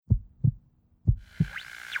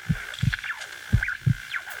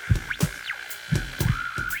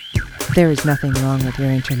There is nothing wrong with your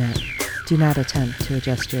internet. Do not attempt to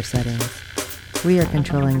adjust your settings. We are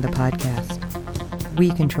controlling the podcast. We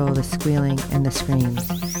control the squealing and the screams.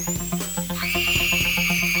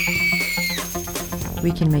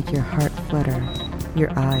 We can make your heart flutter,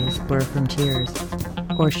 your eyes blur from tears,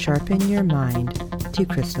 or sharpen your mind to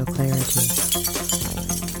crystal clarity.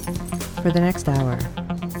 For the next hour,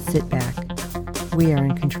 sit back. We are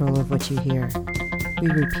in control of what you hear. We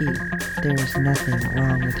repeat, there is nothing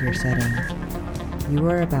wrong with your settings. You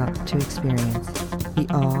are about to experience the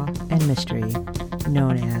awe and mystery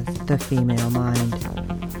known as the female mind.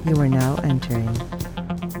 You are now entering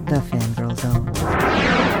the Fangirl Zone.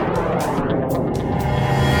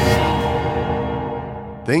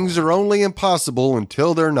 Things are only impossible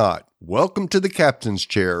until they're not. Welcome to the Captain's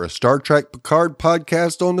Chair, a Star Trek Picard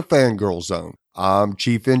podcast on the Fangirl Zone. I'm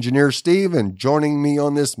Chief Engineer Steve, and joining me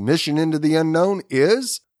on this mission into the unknown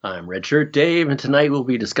is... I'm Red Shirt Dave, and tonight we'll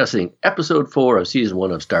be discussing Episode 4 of Season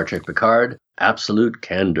 1 of Star Trek Picard, Absolute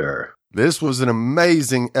Candor. This was an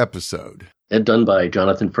amazing episode. And done by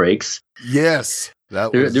Jonathan Frakes. Yes.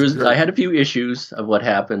 I had a few issues of what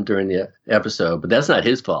happened during the episode, but that's not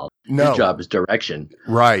his fault. No. His job is direction.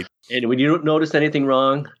 Right. And when you don't notice anything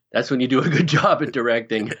wrong, that's when you do a good job at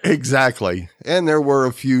directing. Exactly. And there were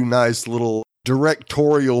a few nice little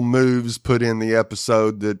directorial moves put in the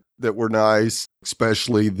episode that were nice,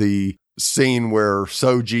 especially the scene where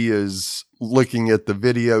Soji is looking at the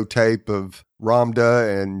videotape of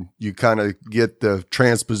Ramda and you kind of get the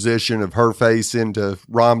transposition of her face into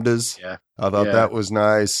Ramda's. Yeah. I thought that was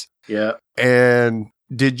nice. Yeah. And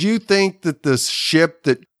did you think that the ship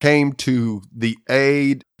that came to the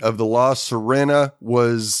aid of the La Sirena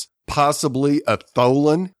was possibly a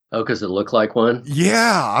Tholan? Oh, because it looked like one?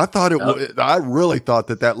 Yeah, I thought I really thought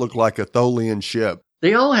that looked like a Tholian ship.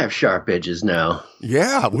 They all have sharp edges now.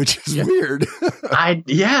 Yeah, which is weird. I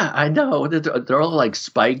know. They're all like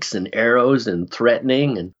spikes and arrows and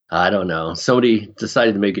threatening. And I don't know. Somebody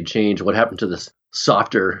decided to make a change. What happened to this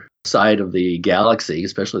softer side of the galaxy,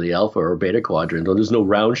 especially the Alpha or Beta Quadrant? There's no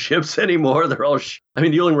round ships anymore. They're all...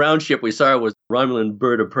 the only round ship we saw was Romulan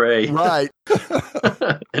Bird of Prey. Right.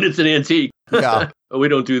 And it's an antique. Yeah. We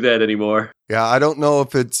don't do that anymore. Yeah, I don't know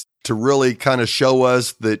if it's to really kind of show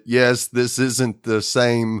us that, yes, this isn't the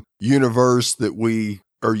same universe that we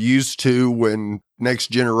are used to when Next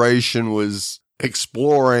Generation was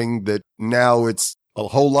exploring, that now it's a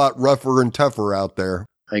whole lot rougher and tougher out there.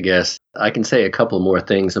 I guess. I can say a couple more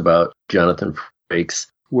things about Jonathan Frakes'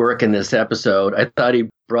 work in this episode. I thought he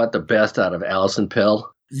brought the best out of Alison Pill.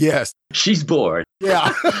 Yes. She's bored.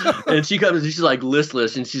 Yeah. And she's like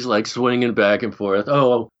listless and she's like swinging back and forth.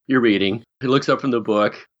 Oh, you're reading. He looks up from the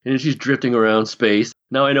book and she's drifting around space.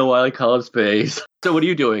 Now I know why I call it space. So what are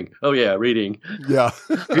you doing? Oh, yeah, reading. Yeah.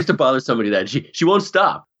 I used to bother somebody that she won't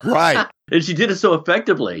stop. Right. And she did it so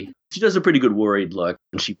effectively. She does a pretty good worried look.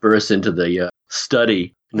 And she bursts into the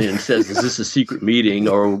study and then says, is this a secret meeting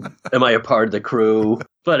or am I a part of the crew?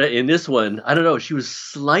 But in this one, I don't know. She was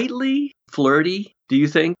slightly flirty. Do you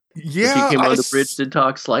think? Yeah. She came on the bridge to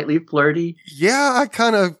talk slightly flirty. Yeah, I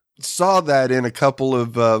kind of saw that in a couple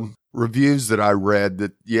of reviews that I read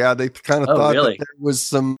that, yeah, they kind of thought that there was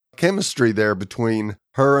some chemistry there between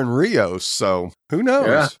her and Rios. So who knows?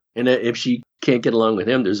 Yeah. And if she can't get along with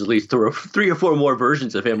him, there's at least three or four more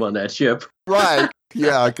versions of him on that ship. Right.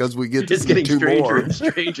 Yeah, because we get to it's getting stranger more. And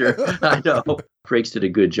stranger. I know. Frakes did a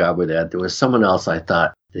good job with that. There was someone else I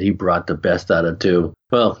thought that he brought the best out of too.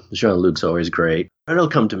 Well, Jean-Luc's always great. And it'll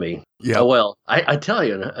come to me. Yeah. Oh, well, I tell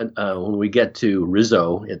you, when we get to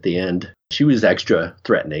Rizzo at the end, she was extra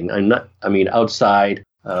threatening. Outside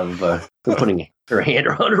of putting her hand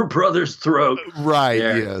around her brother's throat. Right,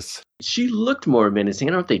 there. Yes. She looked more menacing.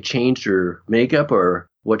 I don't know if they changed her makeup or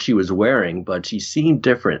what she was wearing, but she seemed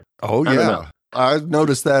different. Oh, yeah. I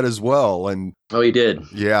noticed that as well. And oh, you did?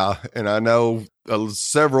 Yeah. And I know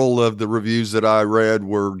several of the reviews that I read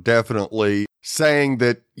were definitely saying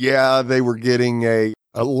that, yeah, they were getting a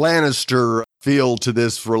Lannister feel to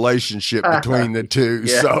this relationship between the two.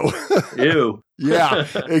 Yeah. So, ew. Yeah,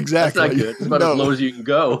 exactly. That's not good. It's about as low as you can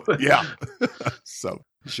go. Yeah. So,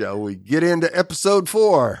 shall we get into episode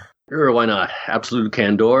 4? Sure, why not? Absolute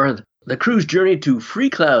Candor. The crew's journey to Free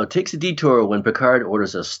Cloud takes a detour when Picard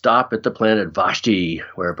orders a stop at the planet Vashti,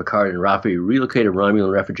 where Picard and Raffi relocated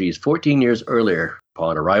Romulan refugees 14 years earlier.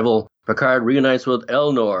 Upon arrival, Picard reunites with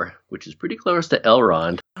Elnor, which is pretty close to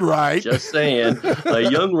Elrond. Right. Just saying. A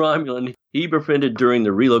young Romulan he befriended during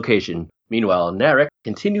the relocation. Meanwhile, Narek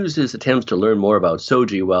continues his attempts to learn more about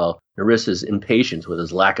Soji while Narissa's impatience with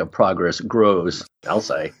his lack of progress grows, I'll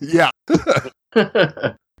say. Yeah.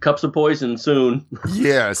 Cups of poison soon.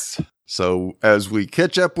 Yes. So as we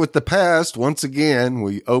catch up with the past, once again,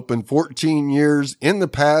 we open 14 years in the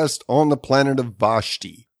past on the planet of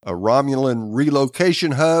Vashti, a Romulan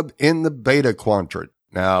relocation hub in the Beta Quadrant.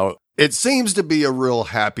 Now, it seems to be a real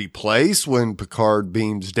happy place when Picard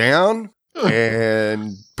beams down,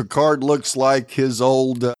 and Picard looks like his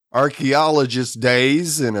old archaeologist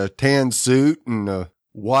days in a tan suit and a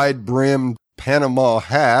wide-brimmed Panama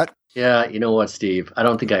hat. Yeah, you know what, Steve? I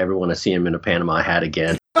don't think I ever want to see him in a Panama hat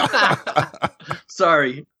again.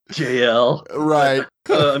 Sorry, JL. Right.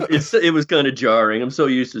 It was kind of jarring. I'm so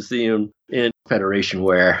used to seeing him in Federation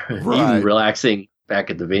wear, even relaxing back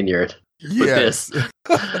at the vineyard. Yes.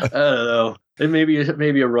 I don't know. And maybe a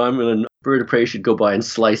Romulan bird of prey should go by and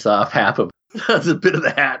slice off half of a bit of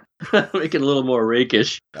the hat, make it a little more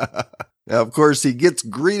rakish. Now, of course, he gets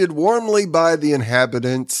greeted warmly by the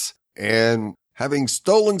inhabitants, and having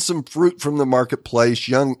stolen some fruit from the marketplace,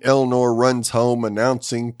 young Elnor runs home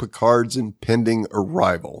announcing Picard's impending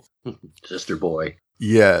arrival. Sister boy.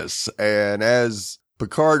 Yes, and as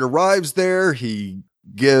Picard arrives there, he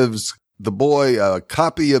gives the boy a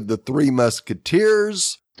copy of the Three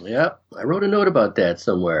Musketeers. Yeah, I wrote a note about that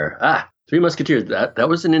somewhere. Three Musketeers, that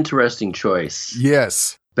was an interesting choice.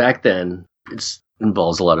 Yes. Back then, it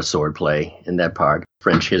involves a lot of swordplay in that part,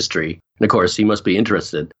 French history. And of course, he must be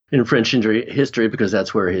interested in French history because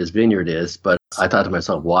that's where his vineyard is. But I thought to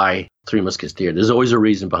myself, why Three Musketeers? There's always a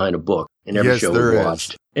reason behind a book in every show we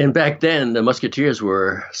watched. And back then, the Musketeers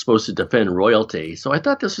were supposed to defend royalty. So I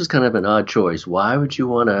thought this was kind of an odd choice. Why would you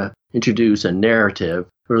want to introduce a narrative,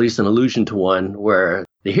 or at least an allusion to one, where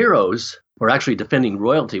the heroes were actually defending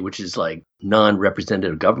royalty, which is like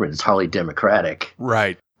non-representative government. It's hardly democratic.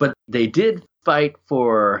 Right. But they did fight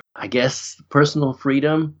for, I guess, personal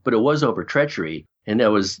freedom, but it was over treachery. And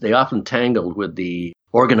they often tangled with the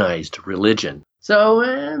organized religion.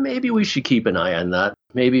 So maybe we should keep an eye on that.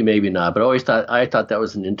 Maybe not. But I thought that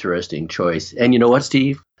was an interesting choice. And you know what,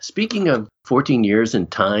 Steve? Speaking of 14 years in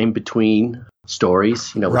time between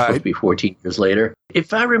stories, we're supposed to be 14 years later.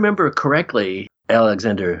 If I remember correctly,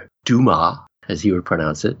 Alexander Dumas, as he would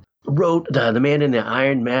pronounce it, wrote The Man in the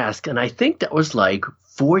Iron Mask. And I think that was like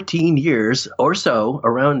 14 years or so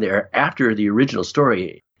around there after the original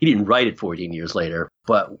story. He didn't write it 14 years later,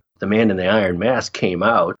 but The Man in the Iron Mask came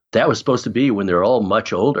out. That was supposed to be when they're all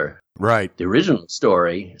much older. Right. The original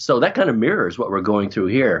story. So that kind of mirrors what we're going through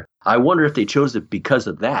here. I wonder if they chose it because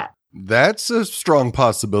of that. That's a strong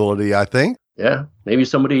possibility, I think. Yeah. Maybe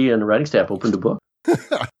somebody in the writing staff opened a book.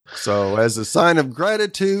 So as a sign of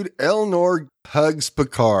gratitude, Elnor hugs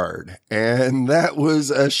Picard. And that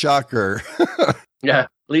was a shocker. Yeah.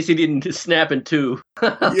 At least he didn't snap in two.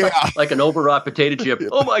 Yeah. Like an overwrought potato chip.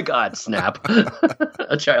 Oh my God, snap.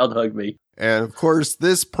 A child hugged me. And of course,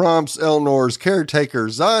 this prompts Elnor's caretaker,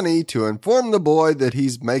 Zani, to inform the boy that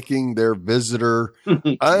he's making their visitor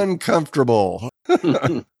uncomfortable.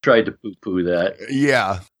 Tried to poo-poo that.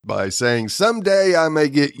 Yeah, by saying, someday I may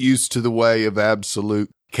get used to the way of absolute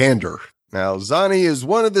candor. Now, Zani is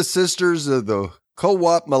one of the sisters of the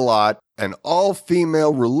Kowat Malat, an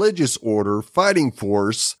all-female religious order fighting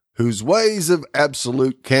force whose ways of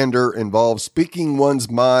absolute candor involve speaking one's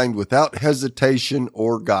mind without hesitation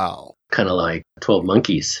or guile. Kind of like 12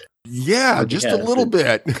 Monkeys. Yeah, just a little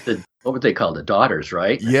bit. What would they call the daughters,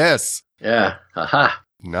 right? Yes. Yeah. Aha.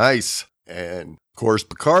 Nice. And of course,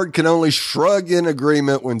 Picard can only shrug in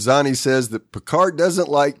agreement when Zani says that Picard doesn't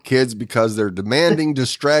like kids because they're demanding,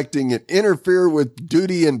 distracting, and interfere with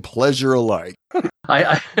duty and pleasure alike.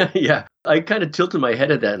 I kind of tilted my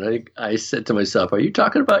head at that, and I said to myself, are you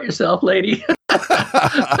talking about yourself, lady?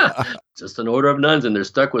 Just an order of nuns, and they're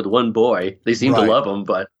stuck with one boy. They seem to love him,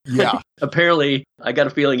 but apparently I got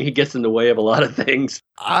a feeling he gets in the way of a lot of things.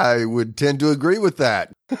 I would tend to agree with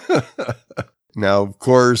that. Now, of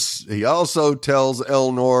course, he also tells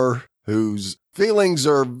Elnor, whose feelings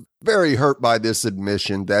are very hurt by this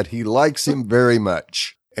admission, that he likes him very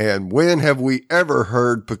much. And when have we ever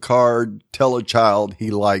heard Picard tell a child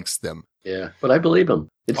he likes them? Yeah, but I believe him.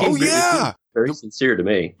 It seems very sincere to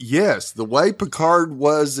me. Yes, the way Picard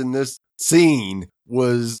was in this scene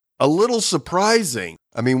was a little surprising.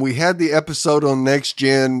 I mean, we had the episode on Next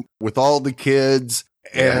Gen with all the kids,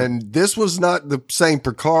 and this was not the same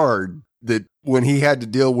Picard that when he had to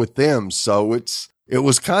deal with them. So it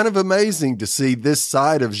was kind of amazing to see this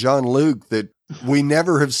side of Jean-Luc that we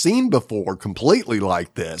never have seen before completely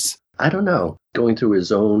like this. I don't know. Going through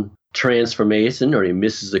his own transformation, or he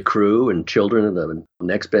misses the crew and children and the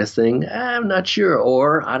next best thing. I'm not sure.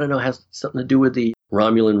 Or, I don't know, has something to do with the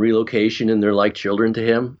Romulan relocation and they're like children to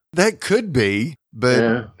him. That could be,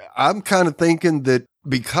 but I'm kind of thinking that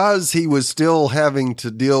because he was still having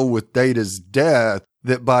to deal with Data's death,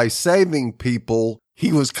 that by saving people,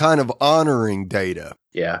 he was kind of honoring Data.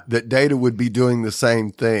 Yeah. That Data would be doing the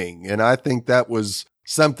same thing. And I think that was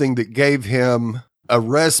something that gave him a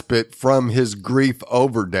respite from his grief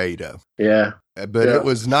over Data. Yeah. But it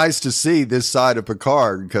was nice to see this side of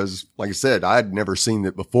Picard because, like I said, I'd never seen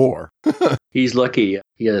it before. He's lucky.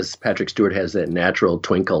 Patrick Stewart has that natural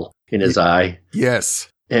twinkle in his eye. Yes.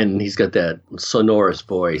 And he's got that sonorous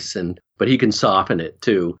voice, but he can soften it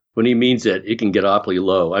too. When he means it can get awfully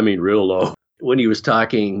low. I mean, real low. When he was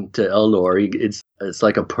talking to Elnor, it's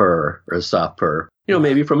like a purr or a soft purr.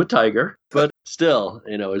 Maybe from a tiger, but still,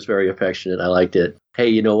 it's very affectionate. I liked it. Hey,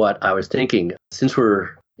 you know what? I was thinking, since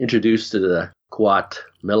we're introduced to the Quat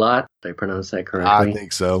Milat, did I pronounce that correctly? I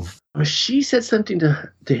think so. She said something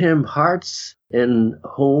to him, hearts and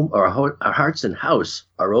home, or hearts and house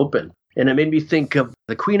are open. And it made me think of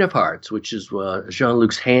the Queen of Hearts, which is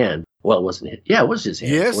Jean-Luc's hand. Well, it wasn't it? Yeah, it was his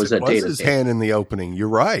hand. Yes, it was his hand in the opening. You're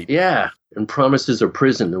right. Yeah, and promises of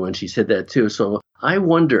prison when she said that too. So I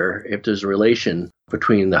wonder if there's a relation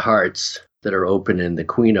between the hearts that are open and the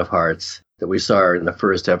Queen of Hearts that we saw in the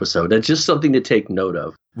first episode. That's just something to take note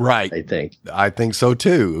of. Right. I think so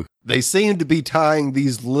too. They seem to be tying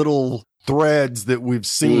these little threads that we've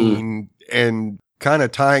seen and kind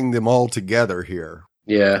of tying them all together here.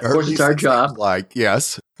 Yeah, of course, it's our job.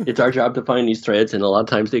 Yes. It's our job to find these threads, and a lot of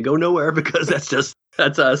times they go nowhere because that's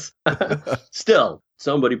us. Still,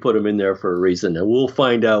 somebody put them in there for a reason, and we'll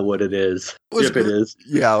find out what it is, if it is.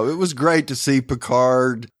 Yeah, it was great to see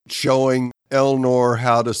Picard showing Elnor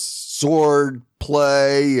how to sword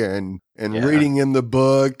play and reading in the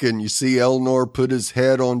book, and you see Elnor put his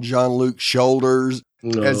head on Jean-Luc's shoulders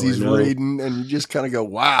as he's reading, and you just kind of go,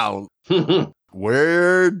 wow.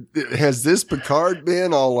 Where has this Picard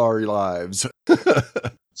been all our lives?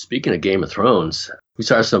 Speaking of Game of Thrones, we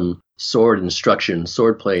saw some sword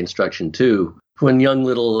play instruction too. When young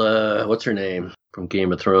little, what's her name from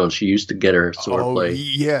Game of Thrones, she used to get her sword play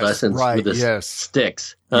lessons with the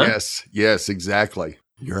sticks. Huh? Yes, exactly.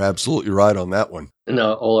 You're absolutely right on that one.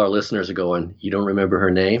 Now, all our listeners are going, you don't remember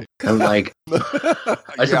her name? I'm like,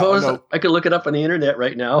 I suppose I could look it up on the internet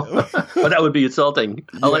right now, but that would be insulting.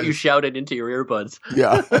 I'll let you shout it into your earbuds.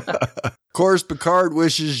 Yeah. Of course, Picard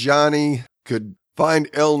wishes Johnny could find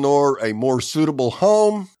Elnor a more suitable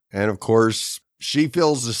home. And of course, she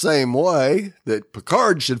feels the same way, that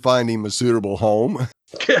Picard should find him a suitable home.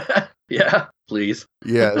 Yeah, please.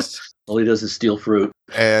 Yes. All he does is steal fruit.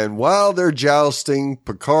 And while they're jousting,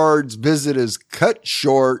 Picard's visit is cut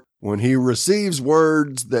short when he receives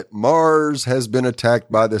words that Mars has been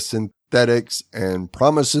attacked by the synthetics and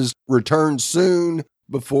promises return soon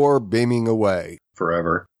before beaming away.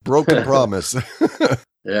 Forever. Broken promise.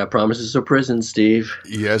 Yeah, promises are prison, Steve.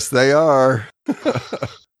 Yes, they are.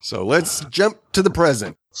 So let's jump to the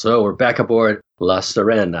present. So we're back aboard La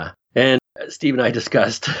Serena. And Steve and I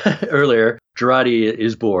discussed earlier, Girardi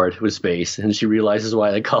is bored with space, and she realizes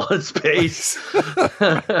why they call it space.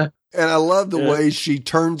 And I love the way she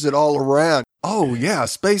turns it all around. Oh, yeah,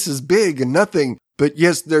 space is big and nothing. But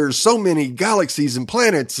yes, there's so many galaxies and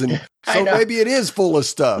planets, and so maybe it is full of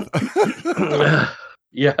stuff.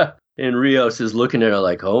 Yeah. And Rios is looking at her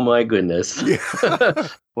like, oh, my goodness. Yeah.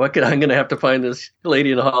 I'm going to have to find this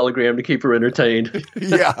lady in a hologram to keep her entertained.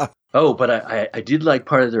 Yeah. Oh, but I did like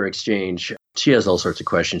part of their exchange. She has all sorts of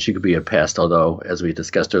questions. She could be a pest, although, as we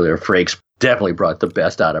discussed earlier, Frakes definitely brought the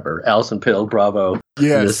best out of her. Alison Pill, bravo, in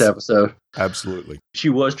this episode. Absolutely. She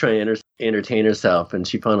was trying to entertain herself, and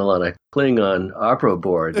she found a lot of Klingon opera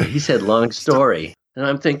board. He said, long story. And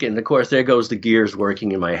I'm thinking, of course, there goes the gears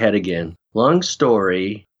working in my head again. Long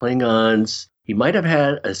story, Klingons, he might have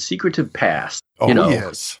had a secretive past.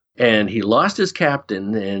 Yes. And he lost his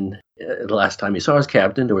captain, and the last time he saw his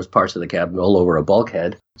captain, there was parts of the captain all over a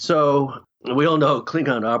bulkhead. So we all know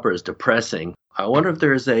Klingon opera is depressing. I wonder if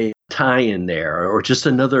there's a tie-in there, or just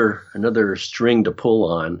another string to pull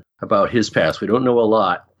on about his past. We don't know a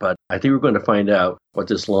lot, but I think we're going to find out what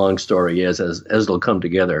this long story is as it'll come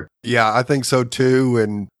together. Yeah, I think so too.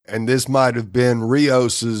 And this might have been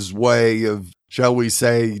Rios's way of, shall we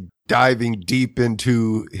say, diving deep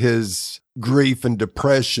into his grief and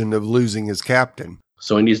depression of losing his captain.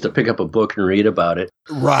 So he needs to pick up a book and read about it.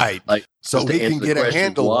 Right. So he can get a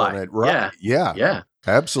handle on it. Right. Yeah.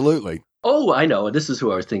 Absolutely. Oh, I know. This is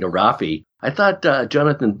who I was thinking, Rafi. I thought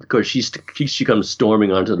Jonathan, of course, she comes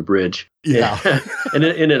storming onto the bridge. Yeah. And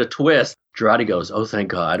in a twist, Girardi goes, oh, thank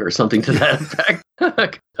God, or something to that effect.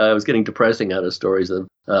 I was getting depressing out of stories of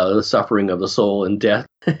the suffering of the soul and death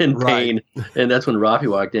and pain. Right. And that's when Rafi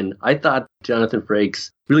walked in. I thought Jonathan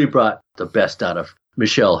Frakes really brought the best out of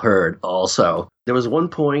Michelle Hurd also. There was one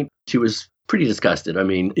point she was pretty disgusted. I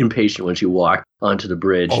mean, impatient when she walked onto the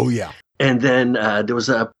bridge. Oh, yeah. And then there was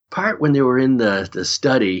a part when they were in the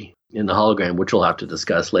study in the hologram, which we'll have to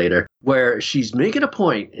discuss later, where she's making a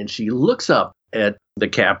point and she looks up at the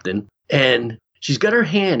captain and she's got her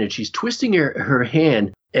hand and she's twisting her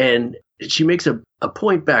hand and she makes a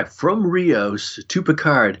point back from Rios to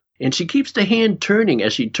Picard. And she keeps the hand turning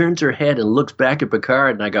as she turns her head and looks back at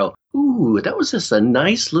Picard. And I go, ooh, that was just a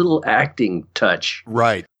nice little acting touch.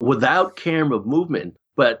 Right. Without camera movement.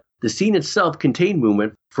 But the scene itself contained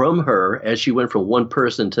movement from her as she went from one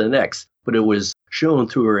person to the next. But it was shown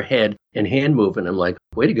through her head and hand movement. I'm like,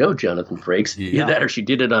 way to go, Jonathan Frakes. Yeah. Either that or she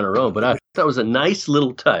did it on her own. But I thought it was a nice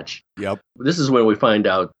little touch. Yep. This is when we find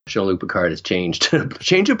out Jean-Luc Picard has changed.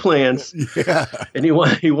 Change of plans. Yeah. And he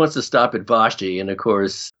wants to stop at Vashti. And of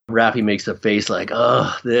course, Raffi makes a face like,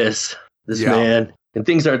 oh, this man. And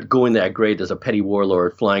things aren't going that great. There's a petty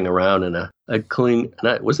warlord flying around in a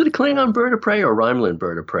Klingon. Was it a Klingon bird of prey or a Romulan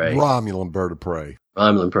bird of prey? Romulan bird of prey.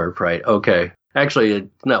 Romulan bird of prey. Okay. Actually,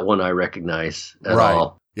 it's not one I recognize at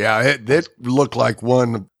all. Yeah, it looked like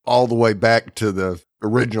one all the way back to the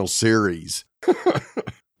original series.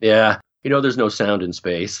 Yeah. There's no sound in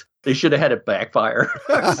space. They should have had it backfire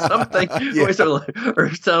or something. Yeah.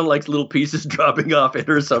 Or sound like little pieces dropping off it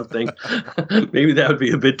or something. Maybe that would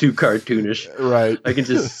be a bit too cartoonish. Right. I can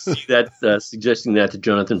just see that suggesting that to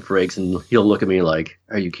Jonathan Frakes, and he'll look at me like,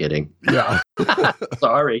 are you kidding? Yeah.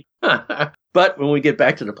 Sorry. But when we get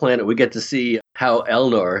back to the planet, we get to see how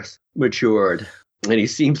Elnor matured. And he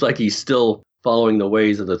seems like he's still following the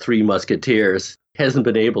ways of the Three Musketeers. Hasn't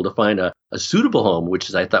been able to find a suitable home,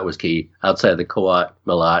 which I thought was key, outside the Coat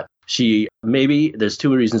Malat. Maybe there's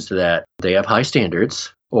two reasons to that. They have high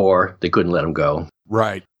standards, or they couldn't let him go.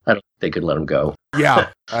 Right. I don't think they could let him go. Yeah,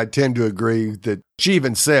 I tend to agree that she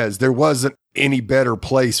even says there wasn't any better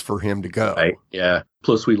place for him to go. Right. Yeah.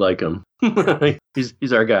 Plus, we like him.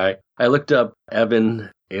 He's our guy. I looked up Evan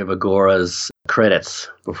Evagora's credits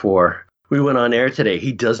before we went on air today.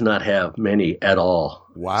 He does not have many at all.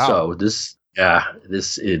 Wow. So this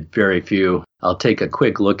is very few. I'll take a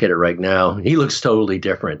quick look at it right now. He looks totally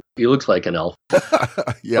different. He looks like an elf.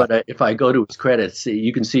 Yeah. But if I go to his credits,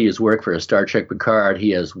 you can see his work for Star Trek Picard. He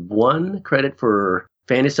has one credit for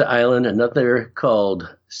Fantasy Island, another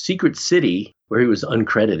called Secret City, where he was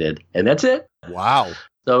uncredited. And that's it. Wow.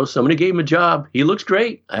 So somebody gave him a job. He looks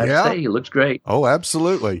great. I have to say, he looks great. Oh,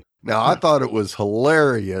 absolutely. Now, I thought it was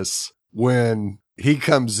hilarious when he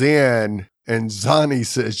comes in and Zani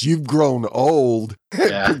says, "You've grown old."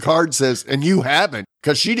 Yeah. Picard says, "And you haven't,"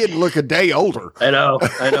 because she didn't look a day older. I know.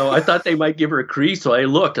 I thought they might give her a crease, so I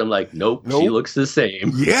looked. I'm like, nope. She looks the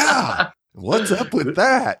same. Yeah. What's up with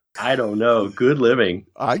that? I don't know. Good living.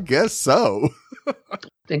 I guess so. I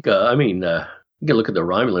think, you can look at the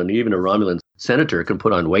Romulan. Even a Romulan senator can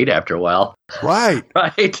put on weight after a while. Right.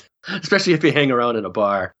 Right? Especially if you hang around in a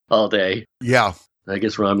bar all day. Yeah. I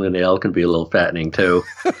guess Romulan ale can be a little fattening, too.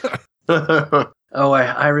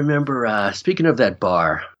 I remember, speaking of that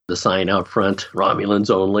bar, the sign out front, Romulans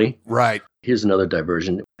only. Right. Here's another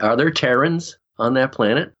diversion. Are there Terrans on that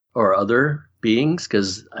planet or other beings?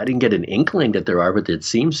 Because I didn't get an inkling that there are, but it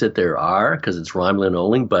seems that there are because it's Romulan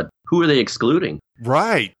only. But who are they excluding?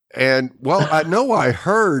 Right. And, well, I know I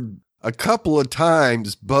heard a couple of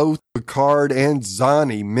times both Picard and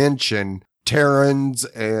Zani mention Terrans.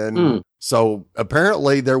 And so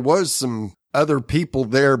apparently there was some other people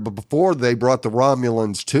there before they brought the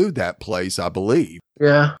Romulans to that place, I believe.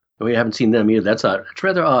 Yeah. We haven't seen them either. That's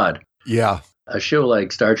rather odd. Yeah. A show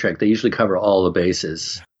like Star Trek, they usually cover all the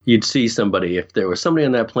bases. You'd see somebody, if there was somebody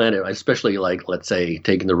on that planet, especially like, let's say,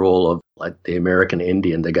 taking the role of like the American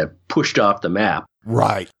Indian, they got pushed off the map.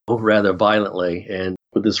 Right. Rather violently. And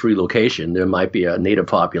with this relocation, there might be a native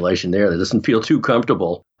population there that doesn't feel too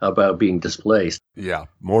comfortable about being displaced. Yeah,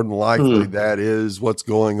 more than likely that is what's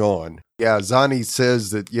going on. Yeah, Zani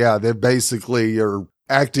says that, they basically are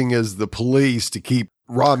acting as the police to keep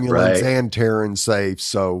Romulans and Terrans safe.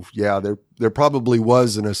 So, there probably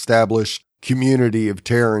was an established community of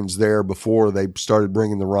Terrans there before they started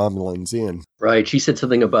bringing the Romulans in. Right. She said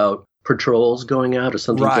something about patrols going out or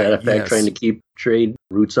something to that effect, trying to keep trade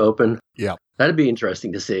routes open. Yeah. That'd be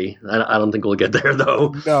interesting to see. I don't think we'll get there,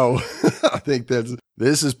 though. No, I think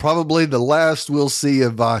this is probably the last we'll see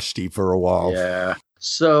of Vashti for a while. Yeah.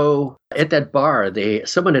 So at that bar,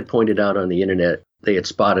 someone had pointed out on the internet, they had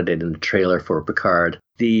spotted it in the trailer for Picard,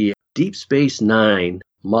 the Deep Space Nine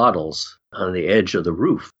models on the edge of the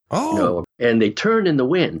roof. Oh. And they turn in the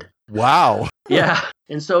wind. Wow. Yeah.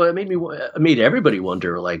 And so it made everybody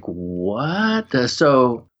wonder, like, what?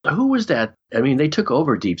 So who was that? I mean, they took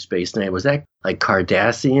over Deep Space Nine. Was that like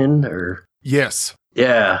Cardassian or? Yes.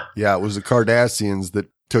 Yeah. Yeah, it was the Cardassians that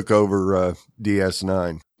took over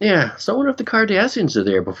DS9. Yeah, so I wonder if the Cardassians are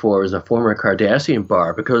there before. It was a former Cardassian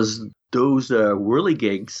bar, because those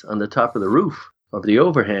whirligigs on the top of the roof of the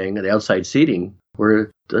overhang, the outside seating,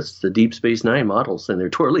 that's the Deep Space Nine models, and they're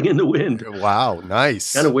twirling in the wind. Wow,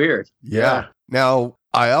 nice. Kind of weird. Yeah. Now,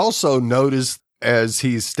 I also noticed as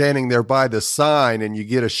he's standing there by the sign and you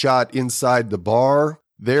get a shot inside the bar,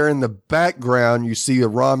 there in the background, you see a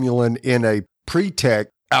Romulan in a pre-tech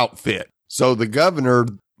outfit. So the governor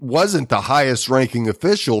wasn't the highest ranking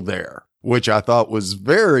official there, which I thought was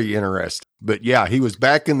very interesting. But yeah, he was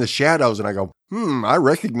back in the shadows, and I go, I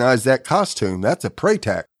recognize that costume. That's a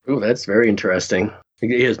pre-tech. Oh, that's very interesting.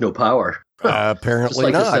 He has no power. Apparently Just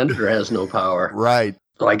like not. the senator has no power. Right.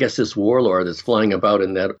 So I guess this warlord that's flying about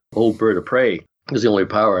in that old bird of prey is the only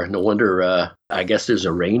power. No wonder, I guess there's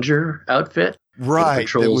a ranger outfit. Right.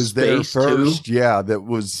 That was there first. Too. Yeah, that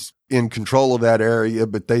was in control of that area,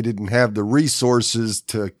 but they didn't have the resources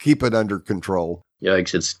to keep it under control.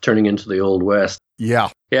 Yikes, it's turning into the Old West. Yeah.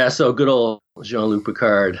 Yeah, so good old Jean-Luc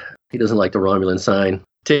Picard, he doesn't like the Romulan sign.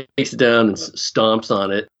 Takes it down and stomps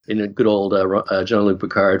on it in a good old Jean-Luc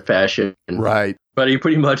Picard fashion. Right. But he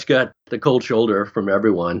pretty much got the cold shoulder from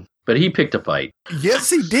everyone. But he picked a fight.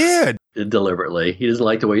 Yes, he did. Deliberately. He doesn't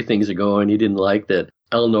like the way things are going. He didn't like that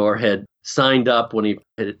Elnor had signed up when he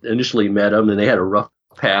had initially met him, and they had a rough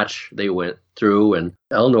patch they went through, and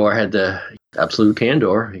Elnor had the absolute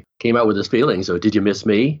candor. He came out with his feelings. So, did you miss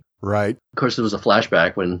me? Right. Of course, there was a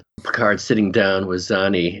flashback when Picard's sitting down with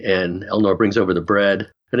Zani, and Elnor brings over the bread,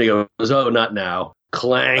 and he goes, "Oh, not now."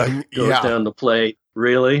 Clang, goes down the plate.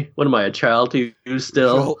 Really? What am I, a child to you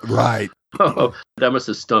still? Right. Oh, that must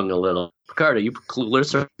have stung a little. Picard, are you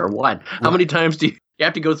clueless or what? How many times do you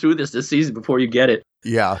have to go through this season before you get it?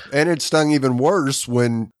 Yeah, and it stung even worse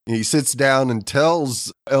when he sits down and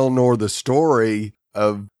tells Elnor the story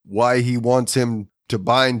of why he wants him to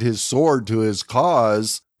bind his sword to his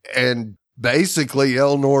cause. And basically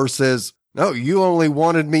Elnor says, "No, you only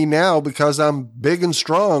wanted me now because I'm big and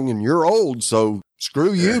strong and you're old, so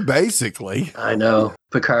screw you," basically. I know.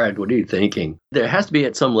 Picard, what are you thinking? There has to be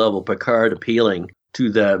at some level Picard appealing to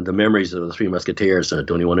the memories of the Three Musketeers.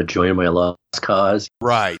 Don't you want to join my lost cause?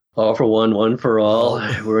 Right. All for one, one for all.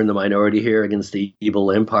 We're in the minority here against the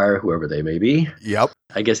evil empire, whoever they may be. Yep.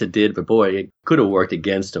 I guess it did, but boy, it could have worked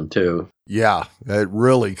against him too. Yeah, it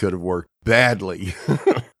really could have worked badly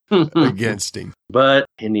against him. But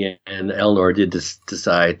in the end, Elnor did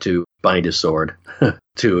decide to bind his sword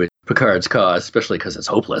to Picard's cause, especially because it's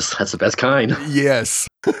hopeless. That's the best kind. Yes.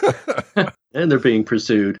 And they're being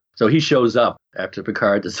pursued. So he shows up after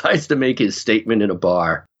Picard decides to make his statement in a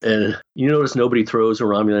bar. And you notice nobody throws a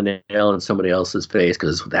Romulan ale in somebody else's face,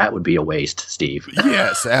 because that would be a waste, Steve.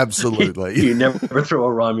 Yes, absolutely. You never throw a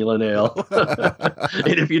Romulan ale.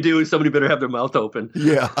 And if you do, somebody better have their mouth open.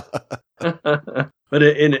 Yeah. But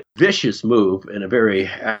in a vicious move, and a very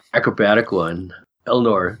acrobatic one,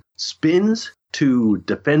 Elnor spins to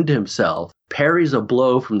defend himself, parries a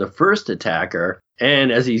blow from the first attacker,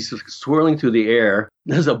 and as he's swirling through the air,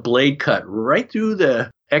 there's a blade cut right through the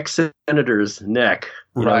ex-senator's neck.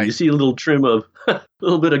 You see a little trim of a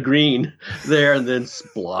little bit of green there, and then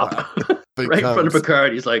splop. Right in front of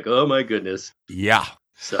Picard. He's like, "Oh my goodness." Yeah.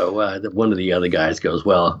 So one of the other guys goes,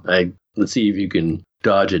 "Well, let's see if you can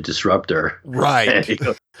dodge a disruptor." Right.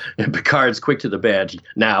 And Picard's quick to the badge.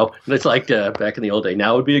 Now, it's like back in the old day.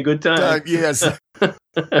 Now would be a good time. Yes. Do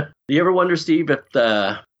you ever wonder, Steve, if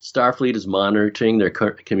the Starfleet is monitoring their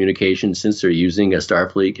communications since they're using a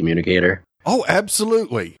Starfleet communicator? Oh,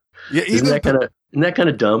 absolutely. Yeah, isn't that kind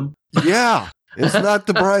of dumb? Yeah. It's not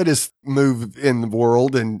the brightest move in the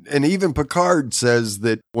world. And even Picard says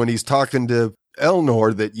that when he's talking to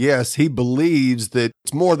Elnor, that yes, he believes that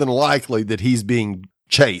it's more than likely that he's being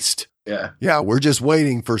chased. Yeah. Yeah, we're just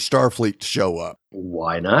waiting for Starfleet to show up.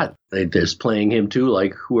 Why not? They're just playing him too,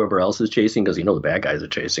 like whoever else is chasing, because the bad guys are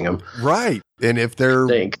chasing him. Right. And if they're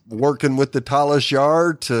working with the Talash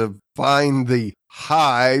Yar to find the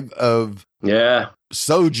hive of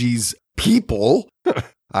Soji's people,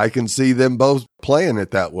 I can see them both playing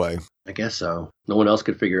it that way. I guess so. No one else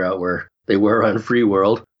could figure out where they were on Free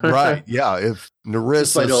World. Right. Yeah. If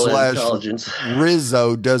Narissa /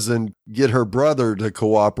 Rizzo doesn't get her brother to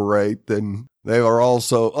cooperate, then they are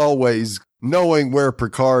also always knowing where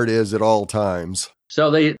Picard is at all times. So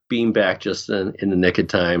they beam back just in the nick of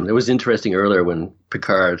time. It was interesting earlier when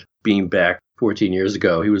Picard beamed back 14 years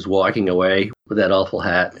ago. He was walking away with that awful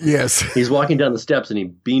hat. Yes. He's walking down the steps and he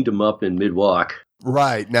beamed him up in mid-walk.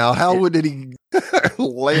 Right. Now, how did he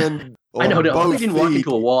land I know. both He didn't walk feet.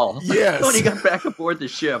 into a wall. Yes. When he got back aboard the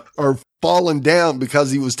ship. Or falling down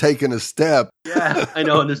because he was taking a step. Yeah, I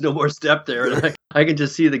know. And there's no more step there. Like, I can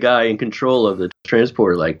just see the guy in control of the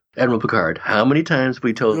transporter like, Admiral Picard, how many times have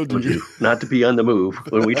we told you not to be on the move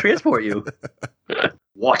when we transport you?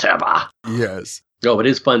 Whatever. Yes. Oh, it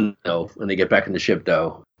is fun, though, when they get back in the ship,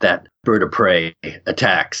 though. That bird of prey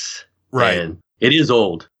attacks. Right. And it is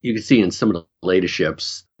old. You can see in some of the latest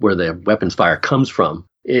ships where the weapons fire comes from.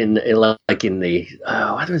 Like in the,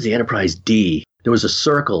 I think it was the Enterprise D, there was a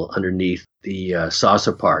circle underneath the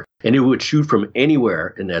saucer part, and it would shoot from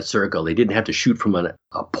anywhere in that circle. They didn't have to shoot from a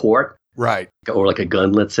port. Right. Or like a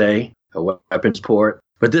gun, let's say, a weapons port.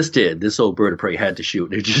 But this did. This old bird of prey had to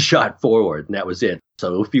shoot. It just shot forward, and that was it.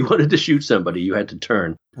 So if you wanted to shoot somebody, you had to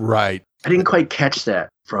turn. Right. I didn't quite catch that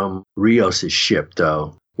from Rios' ship,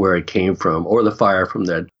 though, where it came from, or the fire from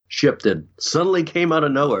that ship that suddenly came out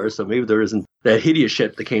of nowhere. So maybe there isn't that hideous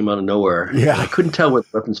ship that came out of nowhere. Yeah. And I couldn't tell where the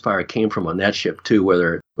weapons fire came from on that ship, too,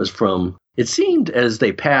 whether it was from. It seemed as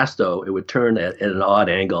they passed, though, it would turn at an odd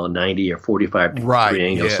angle, a 90 or 45 degree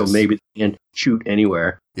angle. Yes. So maybe they can shoot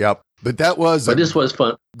anywhere. Yep. But that was this was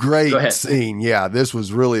fun. Great scene. Yeah, this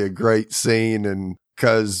was really a great scene. And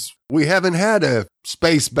because we haven't had a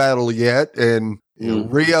space battle yet, and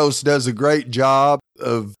Rios does a great job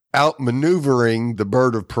of outmaneuvering the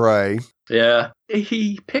bird of prey. Yeah.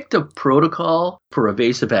 He picked a protocol for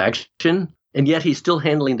evasive action, and yet he's still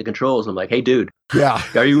handling the controls. I'm like, hey, dude. Yeah.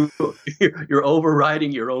 You're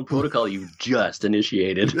overriding your own protocol you just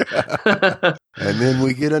initiated. And then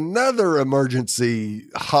we get another emergency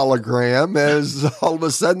hologram as all of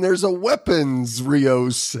a sudden there's a weapons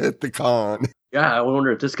Rios at the con. Yeah, I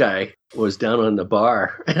wonder if this guy was down on the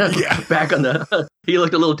bar. Yeah. Back on he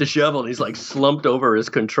looked a little disheveled. He's like slumped over his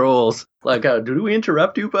controls. Like, did we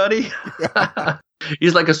interrupt you, buddy?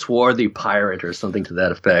 He's like a swarthy pirate or something to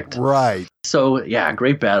that effect. Right. So, yeah,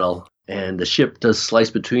 great battle. And the ship does slice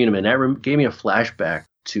between them. And that gave me a flashback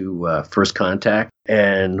to First Contact.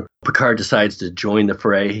 And Picard decides to join the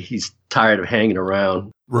fray. He's tired of hanging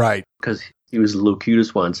around. Right. Because he was the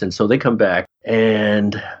Locutus once. And so they come back.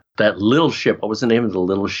 And that little ship, what was the name of the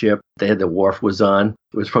little ship they had the Worf was on?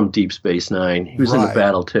 It was from Deep Space Nine. He was in the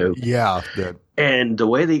battle, too. Yeah. And the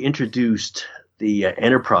way they introduced the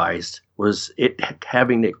Enterprise was it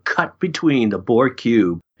having it cut between the Borg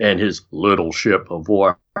cube and his little ship of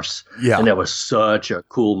Worf's. Yeah. And that was such a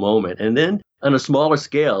cool moment. And then on a smaller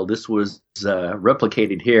scale, this was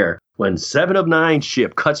replicated here when 7 of 9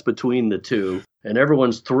 ship cuts between the two. And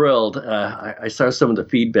everyone's thrilled. I saw some of the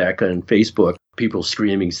feedback on Facebook. People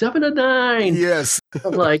screaming, 7 of 9. Yes.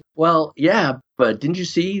 I'm like, well, yeah, but didn't you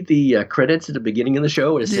see the credits at the beginning of the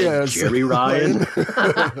show? It said Jerry Ryan.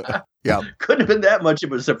 Yeah. Couldn't have been that much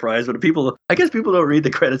of a surprise, but I guess people don't read the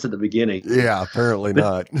credits at the beginning. Yeah, apparently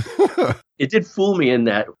not. It did fool me in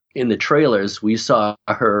that in the trailers, we saw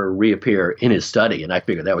her reappear in his study, and I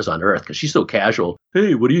figured that was on Earth because she's so casual.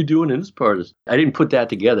 Hey, what are you doing in this part? I didn't put that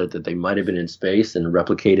together that they might have been in space and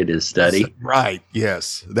replicated his study. Right.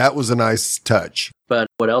 Yes. That was a nice touch. But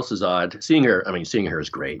what else is odd? Seeing her is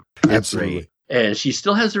great. Absolutely. Great. And she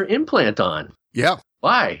still has her implant on. Yeah.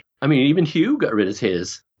 Why? I mean, even Hugh got rid of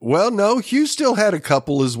his. Well, no, Hugh still had a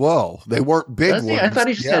couple as well. They weren't big ones. I thought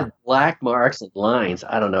he just had black marks and lines.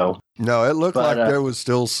 I don't know. No, it looked like there was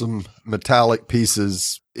still some metallic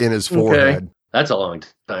pieces in his forehead. That's a long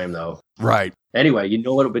time, though. Right. Anyway, you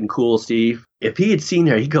know what would have been cool, Steve? If he had seen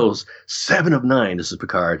her, he goes, 7 of 9, this is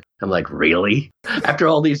Picard. I'm like, really? After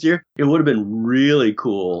all these years? It would have been really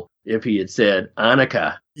cool if he had said,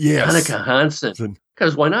 Annika. Yes. Annika Hansen.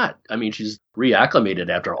 Because why not? I mean, she's reacclimated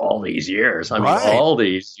after all these years. All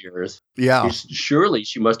these years. Yeah. Surely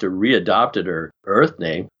she must have readopted her Earth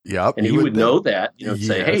name. Yep. And he would know that,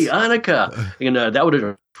 say, hey, Annika. And that would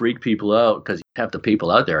have freaked people out because half the people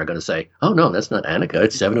out there are going to say, oh, no, that's not Annika.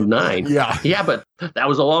 It's 7 of 9. Yeah. Yeah, but that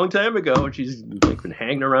was a long time ago. And she's been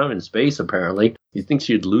hanging around in space, apparently. You think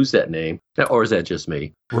she'd lose that name? Or is that just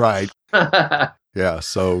me? Right. Yeah,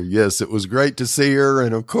 so yes, it was great to see her.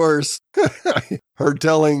 And of course, her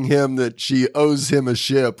telling him that she owes him a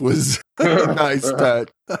ship was a nice touch.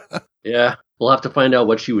 Yeah, we'll have to find out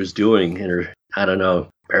what she was doing in her, I don't know.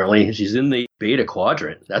 Apparently, she's in the Beta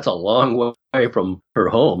Quadrant. That's a long way from her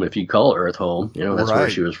home, if you call Earth home. That's where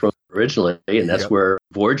she was from originally, and that's where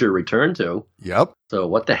Voyager returned to. Yep. So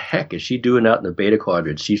what the heck is she doing out in the Beta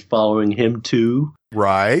Quadrant? She's following him too?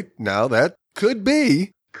 Right. Now, that could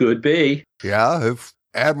be. Could be. Yeah, if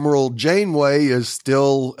Admiral Janeway is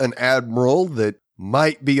still an admiral that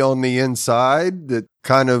might be on the inside, that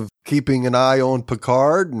kind of keeping an eye on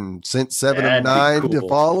Picard and sent 7 of 9 to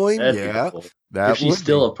follow him. Cool. If she's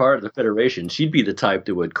still a part of the Federation, she'd be the type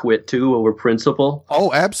that would quit too over principle.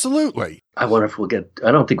 Oh, absolutely. I wonder if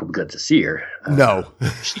I don't think we'll get to see her. No.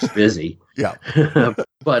 She's busy. Yeah.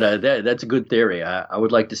 But that's a good theory. I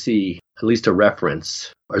would like to see at least a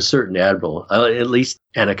reference, or a certain admiral, at least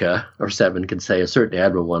Annika or Seven can say a certain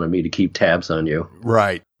admiral wanted me to keep tabs on you.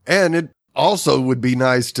 Right. And it also would be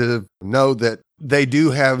nice to know that they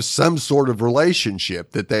do have some sort of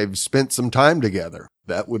relationship, that they've spent some time together.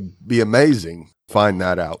 That would be amazing. Find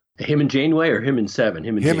that out. Him and Janeway, or him and Seven?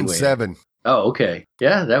 Him and Seven. Oh, okay.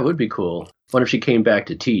 Yeah, that would be cool. Wonder if she came back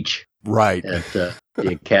to teach. Right. At the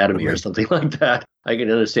academy or something like that. I can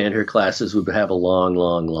understand her classes would have a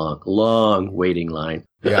long waiting line.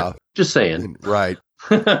 Yeah. Just saying. Right.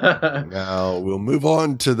 Now we'll move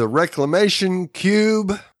on to the reclamation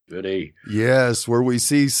cube. Goody. Yes, where we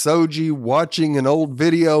see Soji watching an old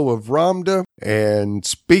video of Ramda. And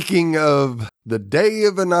speaking of the Day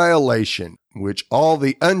of Annihilation, which all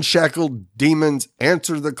the unshackled demons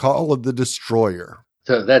answer the call of the Destroyer.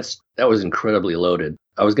 So that was incredibly loaded.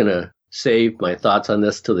 I was going to save my thoughts on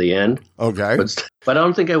this till the end. Okay. But I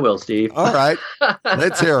don't think I will, Steve. All right.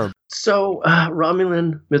 Let's hear them. So,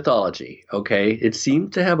 Romulan mythology, okay? It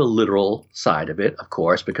seems to have a literal side of it, of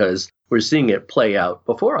course, because we're seeing it play out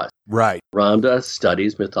before us. Right. Ramda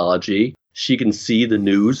studies mythology. She can see the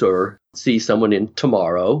news or see someone in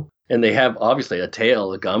tomorrow. And they have, obviously, a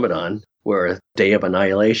tale, a Gamadon, where a Day of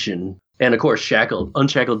Annihilation. And, of course,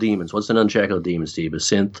 unshackled demons. What's an unshackled demon, Steve? A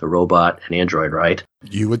synth, a robot, an android, right?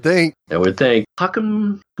 You would think. I would think. How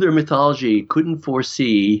come their mythology couldn't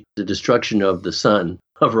foresee the destruction of the son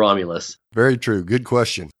of Romulus? Very true. Good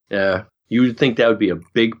question. Yeah. You would think that would be a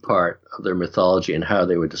big part of their mythology and how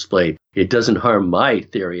they would display it. It doesn't harm my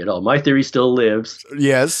theory at all. My theory still lives.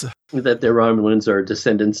 Yes. That the Romulans are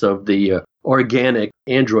descendants of the organic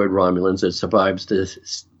android Romulans that survives the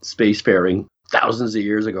spacefaring thousands of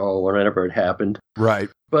years ago or whenever it happened. Right.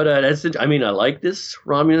 But that's it. I mean, I like this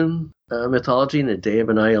Romulan mythology and the Day of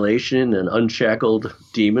Annihilation and unshackled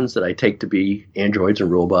demons that I take to be androids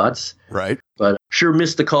and robots. Right. But sure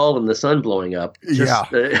missed the call and the sun blowing up.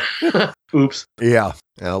 Oops. Yeah.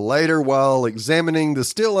 Now, later, while examining the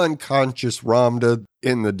still unconscious Ramda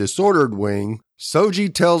in the disordered wing,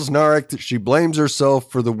 Soji tells Narek that she blames herself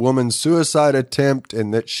for the woman's suicide attempt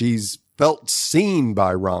and that she's felt seen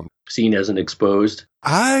by Ramda. Seen as an exposed?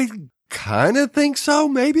 I kind of think so,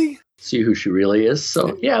 maybe. See who she really is.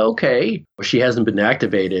 So, yeah, okay. She hasn't been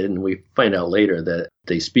activated, and we find out later that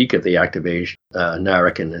they speak of the activation.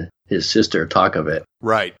 Narek and his sister talk of it.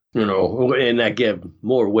 Right. You know, and that gave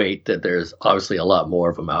more weight that there's obviously a lot more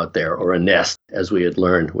of them out there, or a nest, as we had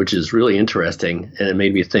learned, which is really interesting. And it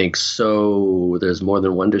made me think, so there's more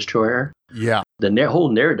than one destroyer? Yeah. The whole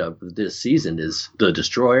narrative of this season is the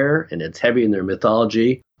destroyer, and it's heavy in their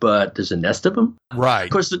mythology, but there's a nest of them? Right. Of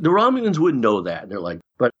course, the Romulans wouldn't know that. They're like,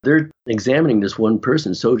 but they're examining this one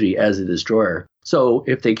person, Soji, as a destroyer. So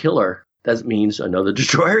if they kill her, that means another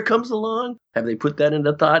destroyer comes along? Have they put that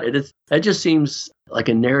into thought? That just seems like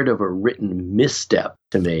a narrative or written misstep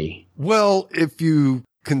to me. Well, if you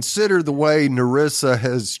consider the way Narissa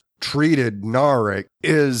has treated Narek,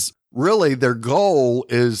 is really their goal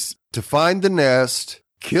is to find the nest,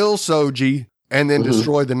 kill Soji, and then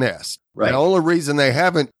destroy the nest. Right. The only reason they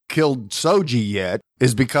haven't killed Soji yet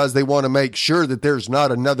is because they want to make sure that there's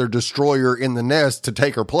not another destroyer in the nest to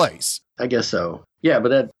take her place. I guess so. Yeah, but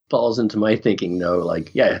that falls into my thinking, though.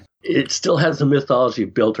 Like, yeah, it still has a mythology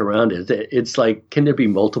built around it. It's like, can there be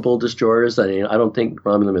multiple destroyers? I mean, I don't think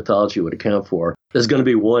Romulan mythology would account for. There's going to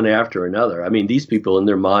be one after another. I mean, these people in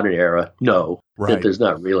their modern era know that there's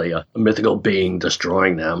not really a mythical being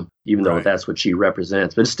destroying them, even though that's what she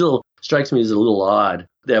represents. But it still strikes me as a little odd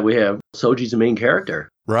that we have Soji's the main character.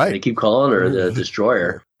 Right. And they keep calling her the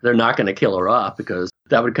destroyer. They're not going to kill her off because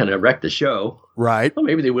that would kind of wreck the show. Right. Well,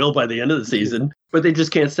 maybe they will by the end of the season, but they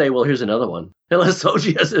just can't say, well, here's another one. Unless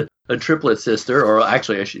Soji has a triplet sister, or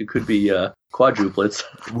actually it could be quadruplets.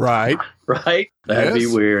 Right. Right? That'd be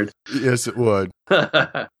weird. Yes, it would.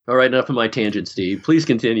 All right, enough of my tangent, Steve. Please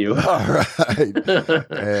continue. All right.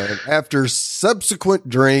 And after subsequent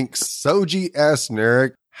drinks, Soji asks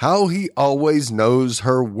Narek how he always knows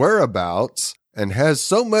her whereabouts and has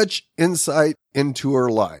so much insight into her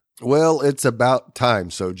life. Well, it's about time,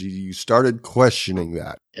 Soji. You started questioning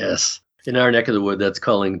that. Yes. In our neck of the wood, that's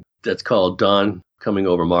called Dawn coming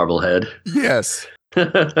over Marblehead. Yes.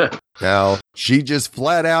 Now, she just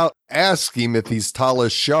flat out asks him if he's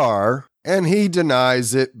Talas Shar, and he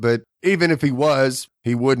denies it, but even if he was,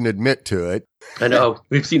 he wouldn't admit to it. I know.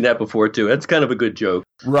 We've seen that before, too. That's kind of a good joke.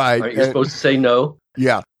 Right. Aren't you supposed to say no?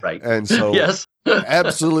 Yeah. Right. And so yes.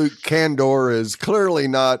 absolute candor is clearly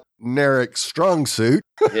not Narek's strong suit.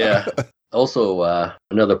 Yeah. Also,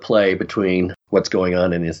 another play between what's going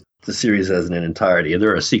on in the series as an entirety.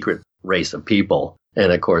 They're a secret race of people.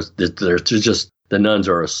 And, of course, there's just the nuns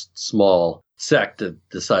are a small sect that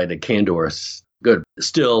decide that Candor is good.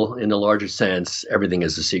 Still, in the larger sense, everything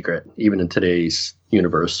is a secret, even in today's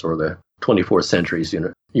universe or the 24th century's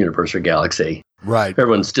universe or galaxy. Right.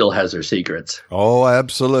 Everyone still has their secrets. Oh,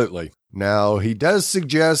 absolutely. Now, he does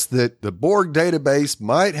suggest that the Borg database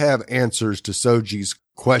might have answers to Soji's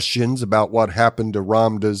questions about what happened to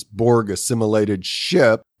Ramda's Borg-assimilated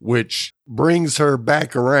ship, which brings her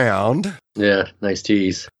back around. Yeah, nice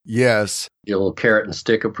tease. Yes. The little carrot and